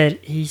 he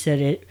said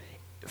it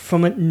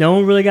from it. No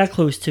one really got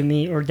close to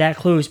me, or that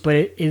close, but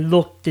it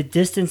looked, the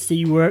distance that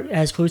you were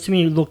as close to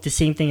me, it looked the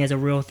same thing as a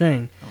real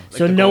thing. Like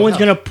so no one's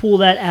gonna pull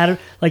that out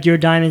of, like, your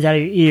diamonds out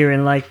of your ear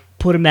and like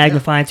put a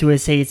magnifying to it,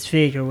 say it's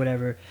fake or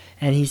whatever.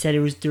 And he said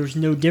there was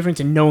no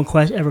difference, and no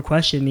one ever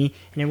questioned me,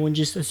 and everyone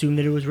just assumed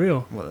that it was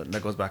real. Well,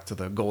 that goes back to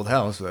the gold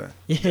house.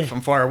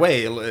 From far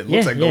away, it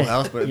looks like gold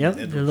house, but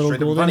the little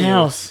golden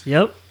house.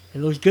 Yep,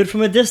 it looks good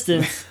from a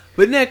distance.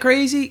 But isn't that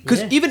crazy?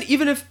 Because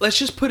even if, let's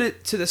just put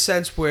it to the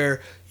sense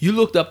where you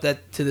looked up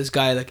to this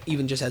guy, like,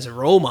 even just as a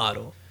role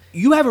model.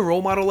 You have a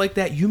role model like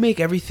that, you make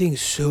everything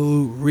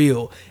so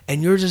real,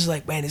 and you're just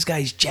like, man, this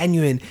guy's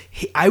genuine.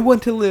 I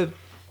want to live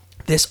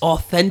this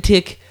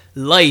authentic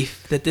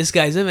life that this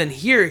guy's living.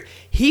 Here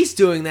he's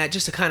doing that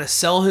just to kind of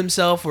sell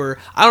himself, or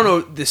I don't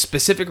know the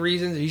specific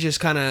reasons. He just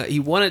he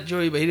wanted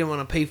jewelry, but he didn't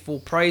want to pay full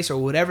price, or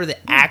whatever the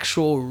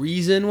actual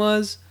reason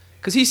was.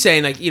 Because he's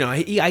saying, like, you know,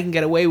 I can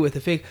get away with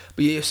the fake,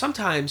 but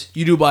sometimes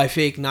you do buy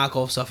fake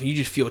knockoff stuff and you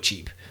just feel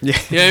cheap. Yeah,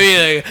 you know what I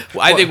mean?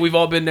 Like, I think we've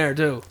all been there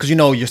too. Because you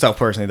know yourself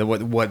personally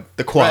what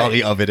the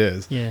quality of it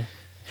is. Yeah.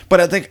 But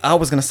I think I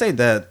was gonna say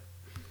that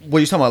what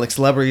you're talking about, like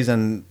celebrities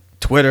and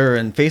Twitter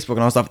and Facebook and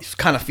all that stuff,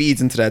 kind of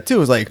feeds into that too.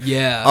 It's like,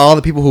 all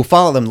the people who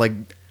follow them, like,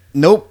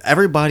 nope,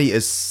 everybody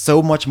is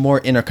so much more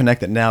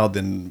interconnected now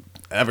than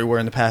everywhere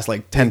in the past,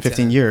 like 10,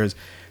 15 years,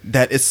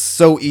 that it's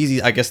so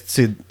easy, I guess,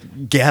 to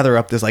gather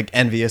up this like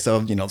envious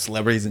of, you know,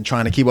 celebrities and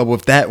trying to keep up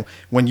with that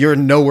when you're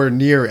nowhere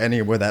near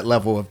anywhere that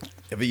level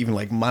of even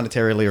like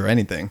monetarily or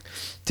anything.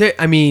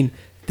 I mean,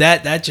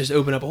 that just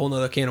opened up a whole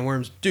nother can of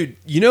worms. Dude,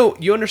 you know,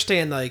 you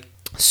understand, like,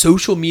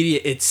 social media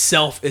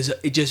itself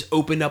it just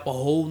opened up a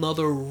whole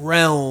nother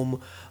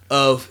realm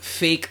of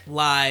fake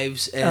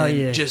lives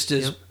and just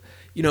as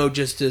you know,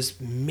 just as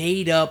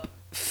made up,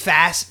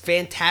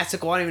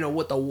 fantastical, I don't even know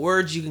what the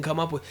words you can come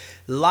up with,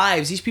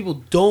 lives these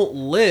people don't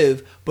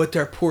live, but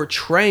they're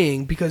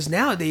portraying. Because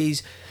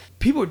nowadays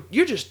people,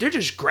 they're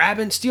just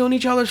grabbing, stealing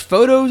each other's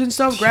photos and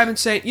stuff, grabbing,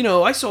 saying, you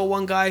know, I saw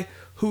one guy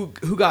who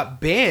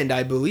got banned,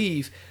 I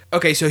believe.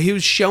 Okay, so he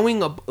was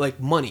showing up like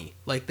money,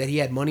 like that he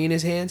had money in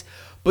his hands,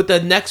 but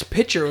the next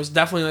picture was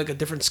definitely like a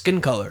different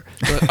skin color.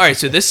 But, all right,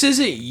 so this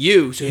isn't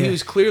you. So he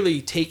was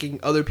clearly taking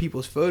other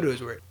people's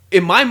photos. Where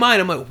in my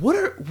mind, I'm like, what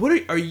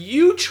are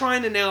you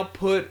trying to now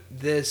put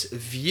this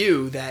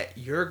view that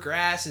your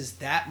grass is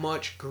that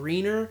much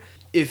greener?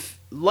 If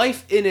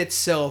life in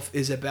itself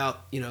is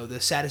about, you know, the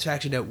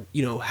satisfaction that,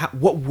 you know,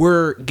 what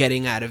we're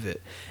getting out of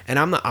it, and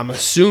I'm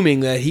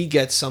assuming that he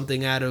gets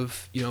something out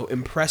of, you know,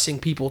 impressing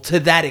people to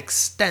that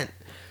extent,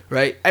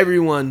 right?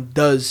 Everyone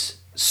does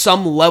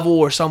some level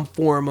or some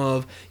form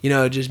of, you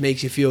know, it just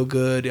makes you feel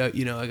good.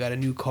 You know, I got a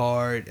new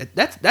car.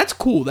 That's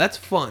cool. That's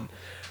fun.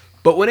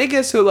 But when it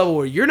gets to a level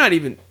where you're not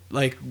even,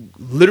 like,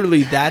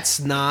 literally, that's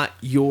not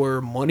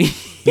your money.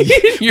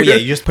 You're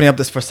just putting up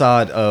this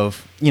facade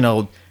of, you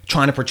know,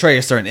 trying to portray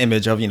a certain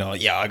image of, you know,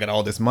 I got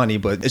all this money,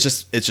 but it's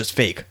just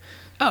fake.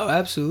 Oh,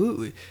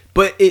 absolutely.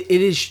 But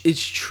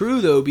it's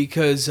true though,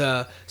 because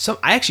I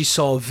actually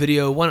saw a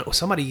video,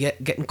 somebody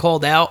getting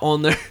called out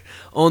on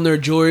their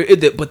jewelry,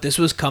 but this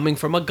was coming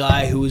from a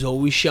guy who was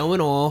always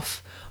showing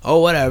off. oh,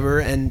 whatever.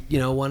 And, you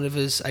know, one of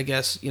his, I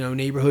guess, you know,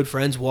 neighborhood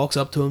friends walks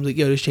up to him, like,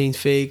 yo, this chain's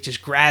fake,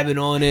 just grabbing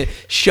on it,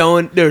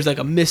 showing there's like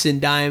a missing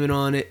diamond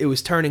on it. It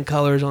was turning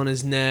colors on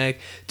his neck.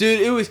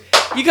 Dude, it was,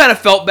 you kind of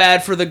felt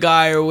bad for the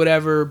guy or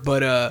whatever,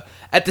 but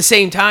at the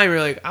same time, you're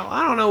like,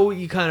 I don't know what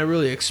you kind of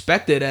really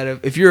expected out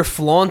of, if you're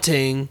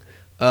flaunting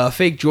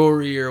fake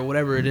jewelry or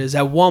whatever it is,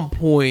 at one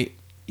point,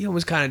 you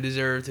almost kind of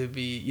deserve to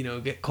be, you know,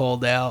 get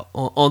called out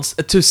on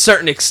to a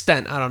certain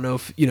extent. I don't know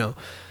if, you know,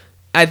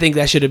 I think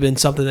that should have been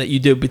something that you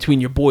did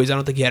between your boys. I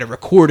don't think you had to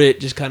record it,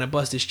 just kind of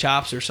bust his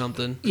chops or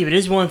something. Yeah, but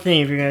it's one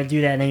thing if you're gonna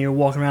do that and then you're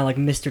walking around like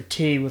Mr.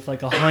 T with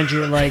like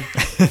 100 like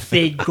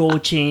fake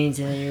gold chains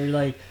and then you're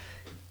like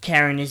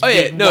carrying this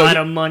big wad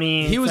of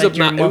money. He was like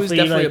it was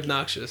definitely like,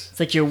 obnoxious. It's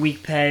like your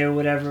week pay or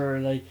whatever.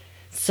 Like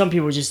some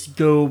people just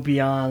go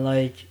beyond,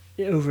 like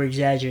over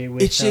exaggerate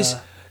with. It's just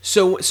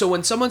so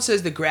when someone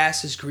says the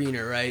grass is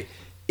greener, right?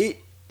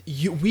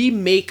 We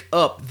make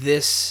up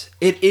this.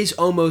 It is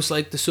almost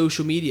like the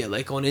social media,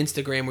 like on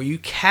Instagram, where you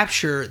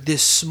capture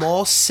this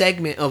small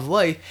segment of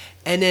life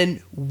and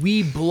then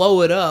we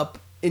blow it up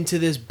into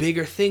this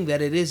bigger thing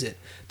that it isn't.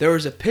 There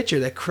was a picture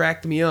that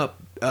cracked me up.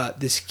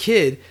 This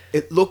kid,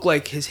 it looked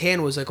like his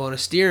hand was like on a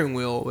steering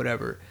wheel or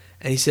whatever,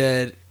 and he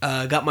said,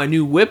 "Got my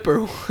new whip"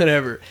 or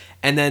whatever.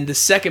 And then the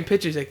second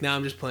picture is like, "Nah,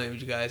 I'm just playing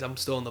with you guys. I'm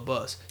still on the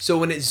bus." So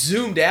when it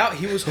zoomed out,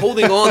 he was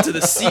holding on to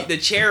the seat, the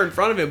chair in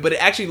front of him, but it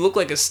actually looked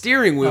like a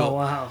steering wheel. Oh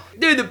wow,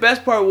 dude! The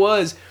best part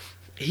was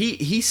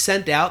he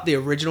sent out the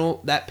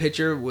original, that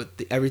picture with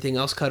everything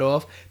else cut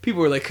off.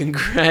 People were like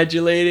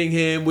congratulating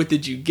him. What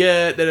did you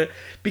get?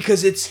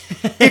 Because it's,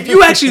 if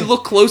you actually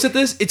look close at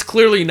this, it's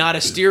clearly not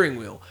a steering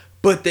wheel,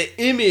 but the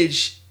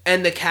image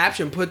and the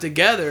caption put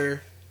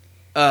together,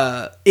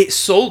 it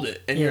sold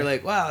it, and you're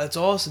like, wow, that's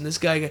awesome. This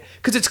guy,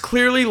 because it's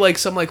clearly like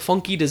some like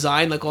funky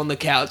design, like on the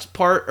couch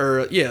part,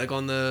 or like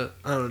on the,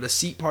 I don't know, the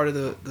seat part of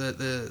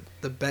the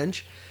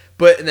bench,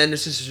 but and then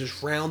there's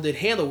this rounded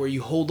handle where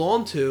you hold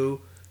on to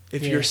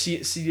if you're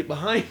seated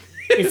behind.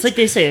 It's like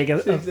they say,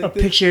 like a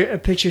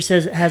picture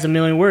says it has a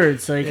million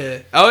words. Like,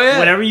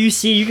 whatever you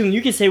see,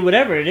 you can say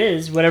whatever it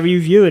is, whatever you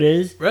view it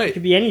is. Right, it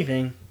could be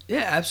anything.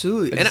 Yeah,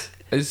 absolutely.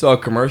 I just saw a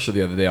commercial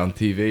the other day on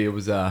TV. It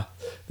was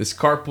this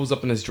car pulls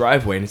up in his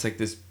driveway, and it's like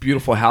this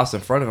beautiful house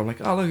in front of him. I'm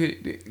like, oh, look,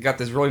 it got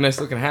this really nice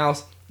looking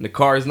house, and the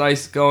car is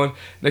nice going.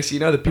 Next thing you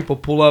know, the people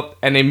pull up,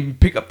 and they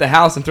pick up the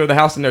house and throw the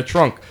house in their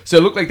trunk. So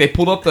it looked like they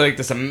pulled up to like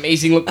this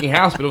amazing looking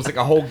house, but it was like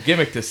a whole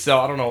gimmick to sell.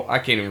 I don't know. I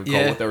can't even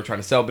recall what they were trying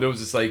to sell, but it was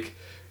just like,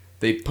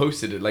 they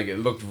posted it like it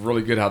looked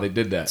really good how they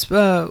did that.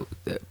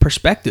 It's,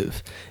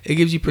 perspective. It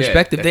gives you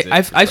perspective.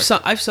 Yeah, I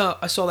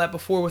saw that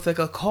before with like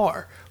a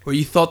car, where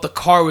you thought the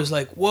car was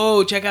like,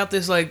 whoa, check out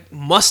this like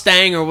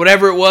Mustang or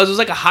whatever it was. It was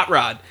like a hot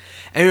rod.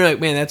 And you're like,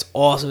 man, that's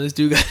awesome. This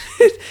dude got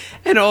it.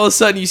 And all of a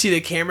sudden you see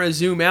the camera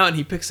zoom out and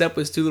he picks up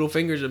with his two little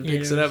fingers and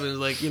picks it up and is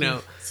like, you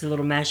know. It's a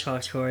little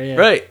Matchbox car, yeah.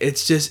 Right.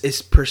 It's just,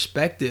 it's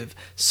perspective.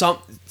 So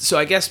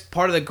I guess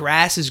part of the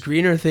grass is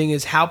greener thing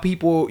is how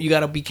people, you got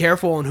to be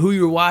careful on who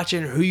you're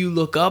watching, who you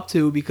look up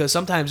to, because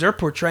sometimes they're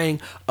portraying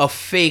a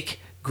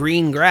fake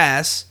green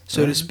grass,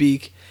 so to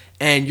speak,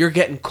 and you're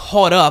getting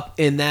caught up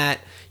in that,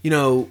 you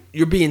know,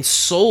 you're being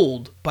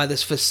sold by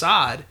this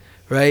facade,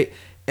 right?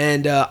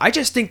 And I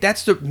just think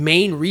that's the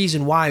main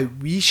reason why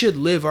we should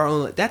live our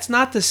own life. That's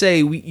not to say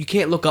you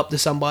can't look up to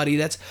somebody.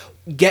 That's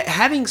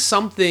having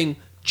something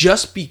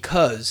just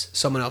because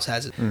someone else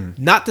has it.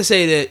 Not to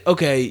say that,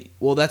 okay,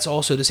 well, that's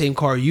also the same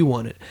car you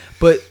wanted.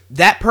 But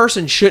that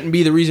person shouldn't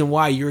be the reason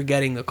why you're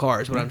getting the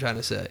car, is what I'm trying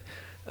to say.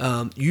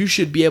 You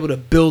should be able to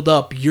build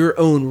up your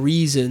own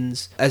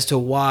reasons as to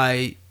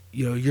why,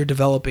 you know, you're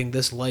developing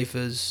this life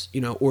as,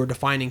 you know, or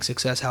defining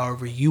success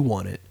however you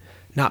want it.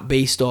 Not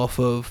based off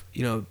of,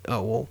 you know,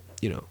 oh, well,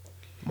 you know,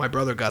 my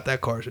brother got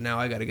that car, so now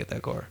I got to get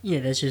that car.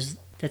 Yeah, that's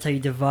how you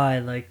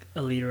divide, like,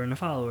 a leader and a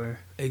follower.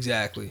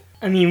 Exactly.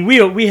 I mean,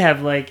 we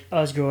have, like,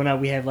 us growing up,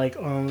 we have, like,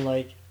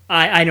 like,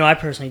 I know I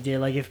personally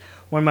did. Like, if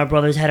one of my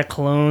brothers had a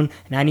cologne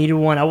and I needed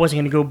one, I wasn't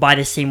going to go buy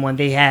the same one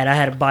they had. I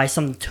had to buy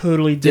something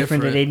totally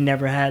different that they'd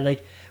never had.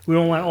 Like, we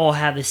don't want to all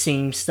have the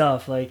same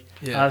stuff. Like,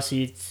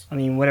 obviously, it's, I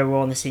mean, whatever, we're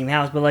all in the same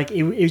house. But, like,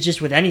 it was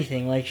just with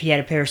anything. Like, if he had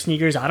a pair of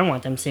sneakers, I don't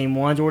want them same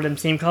ones or them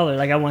same color.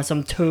 Like, I want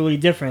something totally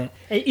different.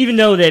 Even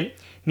though that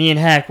me and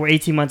Heck were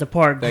 18 months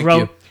apart,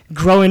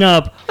 growing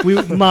up,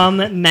 Mom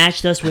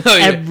matched us with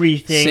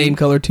everything. Same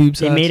color tube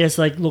size. They made us,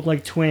 like, look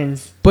like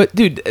twins. But,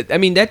 dude, I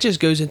mean, that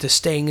just goes into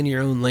staying in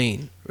your own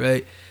lane,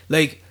 right?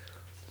 Like,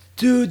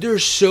 dude,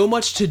 there's so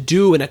much to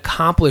do and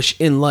accomplish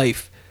in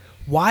life.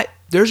 Why?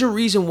 There's a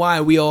reason why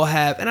we all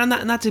have, and I'm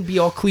not to be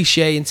all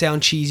cliche and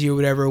sound cheesy or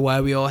whatever,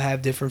 why we all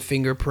have different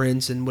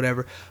fingerprints and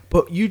whatever,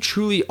 but you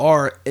truly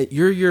are,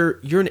 you're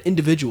an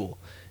individual.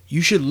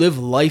 You should live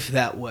life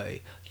that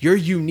way. You're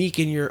unique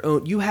in your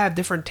own, you have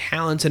different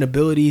talents and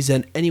abilities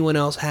than anyone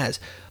else has.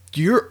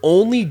 Your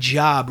only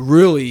job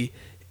really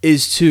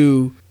is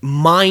to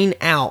mine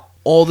out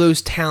all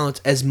those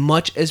talents as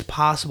much as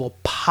possible,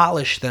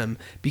 polish them,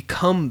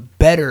 become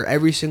better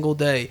every single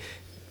day.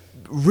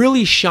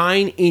 Really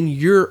shine in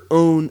your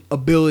own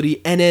ability,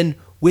 and then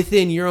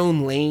within your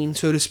own lane,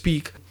 so to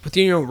speak,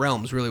 within your own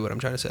realm is really what I'm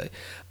trying to say.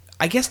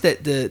 I guess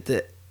that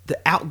the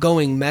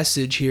outgoing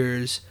message here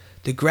is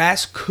the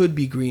grass could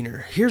be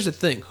greener. Here's the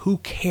thing. Who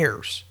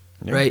cares?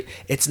 Yeah. Right?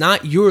 It's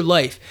not your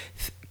life.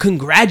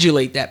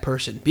 Congratulate that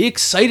person. Be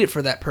excited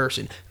for that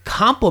person.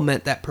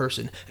 Compliment that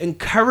person.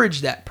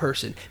 Encourage that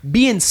person.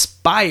 Be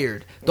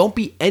inspired. Don't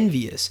be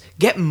envious.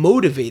 Get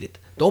motivated.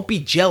 Don't be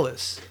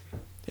jealous.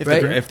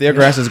 If their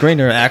grass is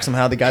greener, ask them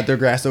how they got their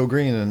grass so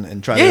green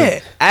and try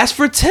to ask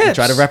for tips.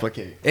 Try to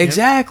replicate.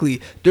 Exactly.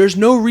 Yep. There's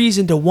no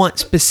reason to want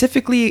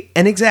specifically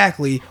and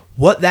exactly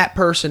what that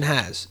person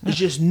has. There's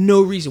just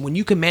no reason when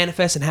you can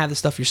manifest and have the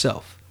stuff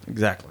yourself.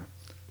 Exactly.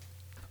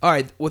 All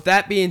right. With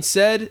that being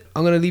said,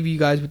 I'm going to leave you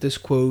guys with this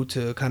quote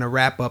to kind of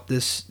wrap up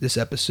this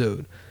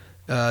episode.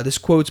 This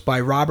quote's by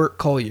Robert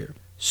Collier.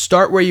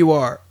 Start where you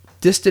are.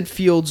 Distant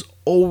fields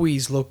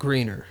always look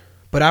greener,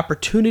 but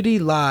opportunity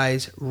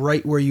lies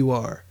right where you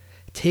are.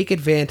 Take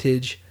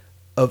advantage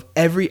of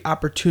every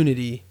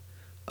opportunity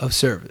of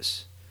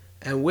service.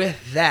 And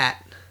with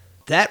that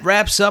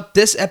wraps up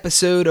this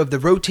episode of the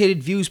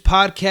Rotated Views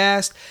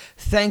podcast.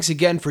 Thanks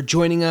again for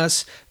joining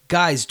us.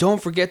 Guys,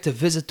 don't forget to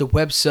visit the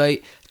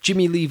website,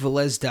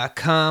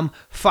 jimmyleevelez.com.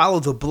 Follow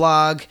the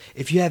blog.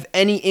 If you have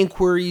any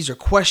inquiries or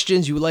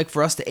questions you would like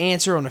for us to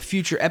answer on a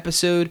future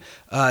episode,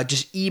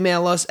 just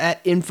email us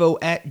at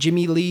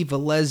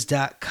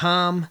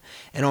info@jimmyleevelez.com.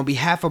 And on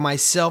behalf of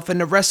myself and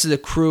the rest of the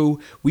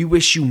crew, we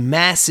wish you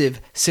massive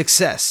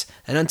success.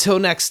 And until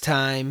next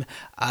time,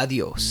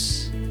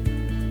 adios.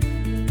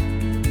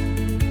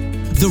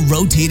 The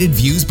Rotated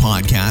Views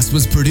podcast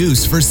was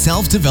produced for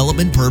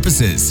self-development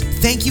purposes.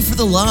 Thank you for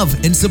the love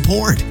and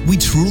support. We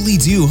truly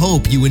do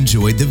hope you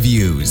enjoyed the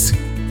views.